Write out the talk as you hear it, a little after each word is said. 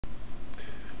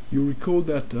You recall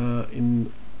that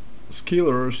in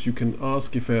scalars you can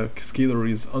ask if a scalar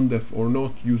is undef or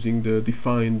not using the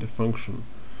defined function.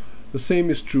 The same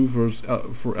is true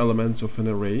for elements of an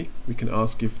array. We can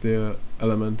ask if the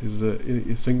element is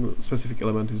a single specific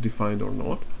element is defined or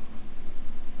not.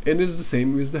 And it's the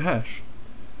same with the hash,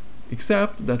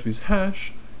 except that with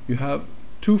hash you have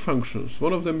two functions.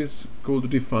 One of them is called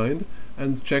defined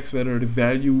and checks whether the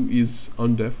value is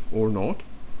undef or not.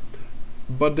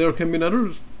 But there can be another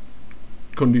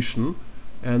condition,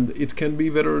 and it can be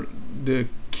whether the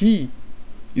key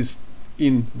is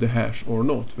in the hash or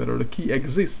not, whether the key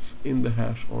exists in the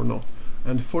hash or not.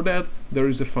 And for that there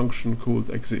is a function called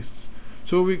exists.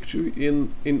 So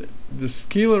in the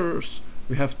scalars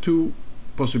we have two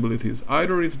possibilities: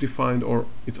 either it's defined or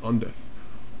it's undef.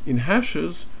 In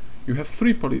hashes you have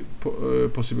three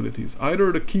possibilities: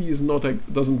 either the key is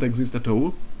doesn't exist at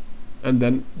all, and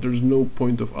then there's no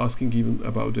point of asking even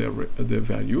about the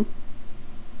value,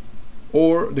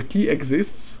 or the key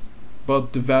exists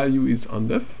but the value is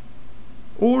undef,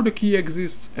 or the key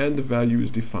exists and the value is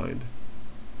defined.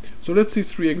 So let's see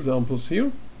three examples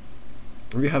here.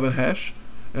 We have a hash,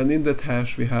 and in that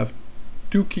hash we have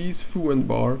two keys, foo and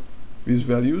bar, with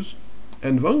values,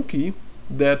 and one key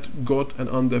that got an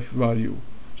undef value.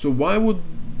 So why would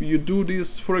you do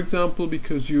this? For example,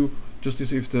 because you just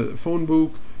as if the phone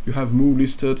book you have moo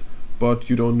listed but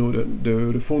you don't know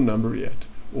the phone number yet,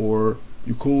 or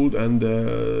you called and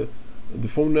the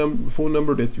phone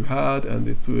number that you had and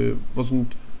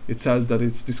it says that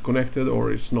it's disconnected,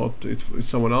 or it's not, it's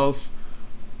someone else,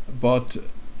 but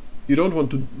you don't want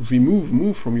to remove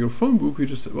moo from your phone book. You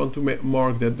just want to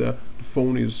mark that the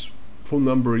phone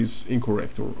number is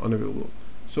incorrect or unavailable.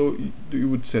 So you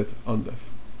would set undef.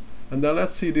 And now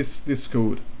let's see this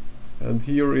code, and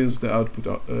here is the output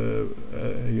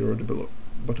here at the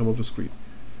bottom of the screen.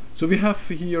 So we have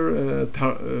here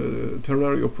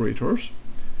ternary operators.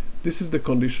 This is the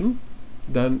condition.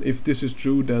 Then if this is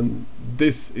true, then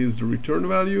this is the return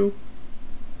value.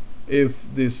 If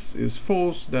this is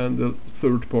false, then the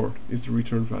third part is the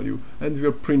return value, and we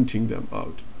are printing them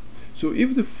out. So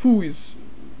if the foo is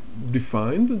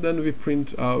defined, then we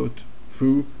print out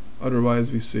foo,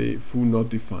 otherwise we say foo not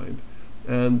defined.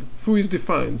 And foo is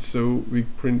defined, so we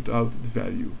print out the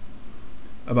value.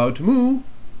 About moo,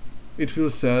 it will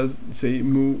say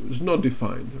moo is not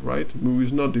defined, right? Moo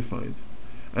is not defined.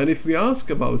 And if we ask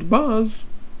about buzz,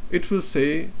 it will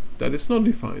say that it's not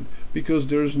defined, because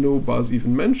there is no buzz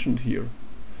even mentioned here.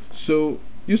 So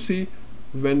you see,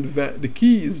 when the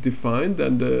key is defined,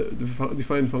 then the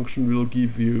defined function will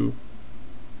give you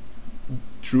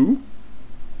true.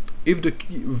 If the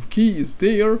key is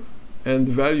there and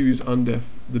the value is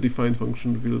undef, the defined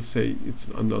function will say it's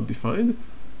not defined.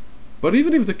 But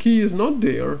even if the key is not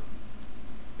there,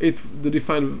 the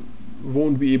defined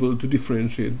won't be able to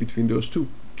differentiate between those two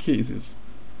cases.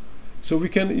 So we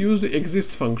can use the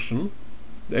exist function,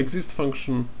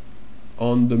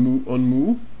 on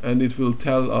moo, and it will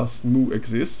tell us moo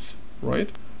exists,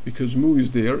 right? Because moo is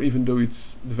there even though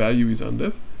the value is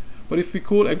undef. But if we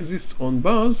call exists on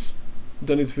buzz,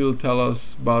 then it will tell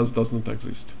us buzz does not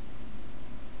exist.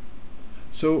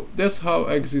 So that's how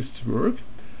exists work.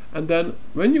 And then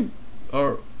when you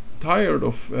are tired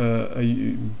of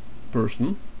a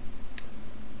person,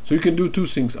 so you can do two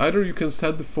things: either you can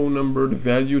set the phone number, the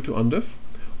value, to undef,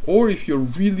 or if you're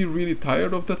really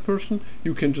tired of that person,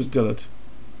 you can just delete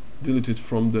it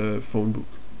from the phone book.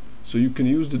 So you can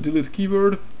use the delete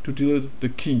keyword to delete the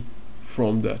key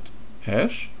from that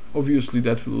hash. Obviously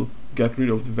that will get rid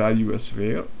of the value as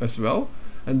well.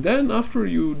 And then after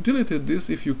you deleted this,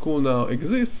 if you call now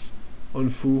exists on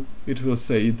foo, it will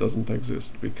say it doesn't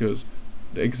exist, because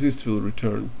the exist will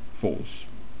return false.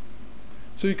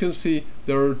 So you can see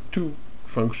there are two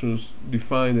functions,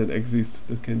 defined and exist,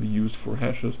 that can be used for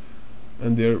hashes,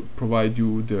 and they provide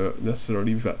you the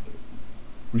necessary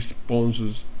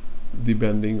responses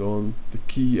depending on the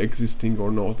key existing or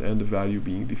not and the value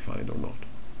being defined or not.